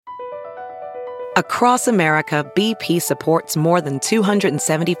Across America, BP supports more than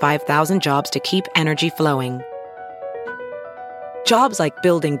 275,000 jobs to keep energy flowing. Jobs like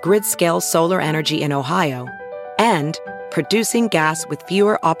building grid-scale solar energy in Ohio and producing gas with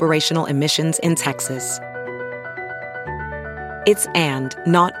fewer operational emissions in Texas. It's and,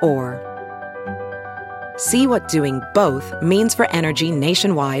 not or. See what doing both means for energy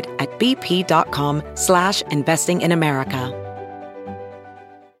nationwide at bp.com/investing in America.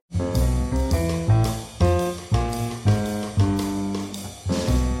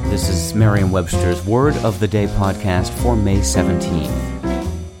 This is Merriam-Webster's Word of the Day podcast for May 17th.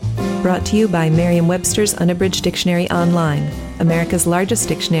 Brought to you by Merriam-Webster's Unabridged Dictionary Online, America's largest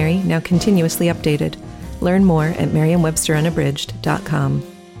dictionary, now continuously updated. Learn more at merriam-websterunabridged.com.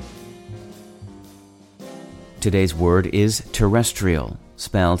 Today's word is terrestrial,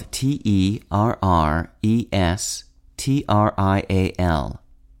 spelled Terrestrial.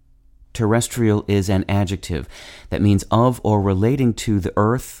 Terrestrial is an adjective that means of or relating to the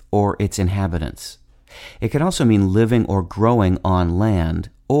earth or its inhabitants. It can also mean living or growing on land,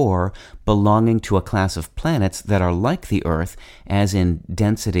 or belonging to a class of planets that are like the earth, as in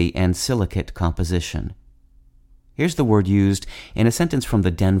density and silicate composition. Here's the word used in a sentence from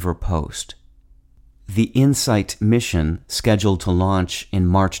the Denver Post. The InSight mission, scheduled to launch in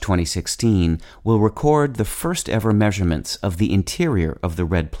March 2016, will record the first-ever measurements of the interior of the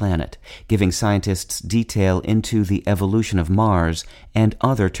red planet, giving scientists detail into the evolution of Mars and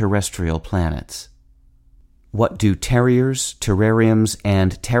other terrestrial planets. What do terriers, terrariums,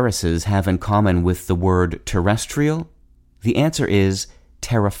 and terraces have in common with the word terrestrial? The answer is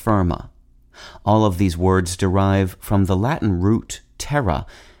terra firma. All of these words derive from the Latin root terra,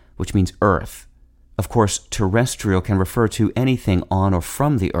 which means earth. Of course, terrestrial can refer to anything on or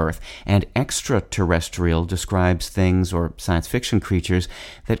from the earth, and extraterrestrial describes things or science fiction creatures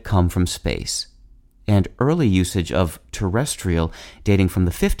that come from space. And early usage of terrestrial, dating from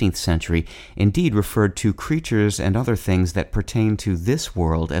the 15th century, indeed referred to creatures and other things that pertain to this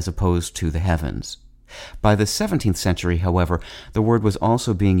world as opposed to the heavens. By the 17th century, however, the word was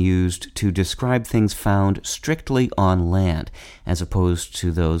also being used to describe things found strictly on land, as opposed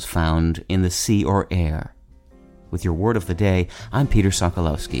to those found in the sea or air. With your word of the day, I'm Peter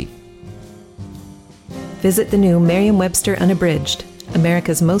Sokolowski. Visit the new Merriam-Webster Unabridged,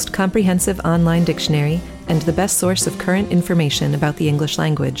 America's most comprehensive online dictionary and the best source of current information about the English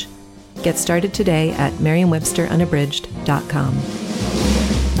language. Get started today at merriam-websterunabridged.com.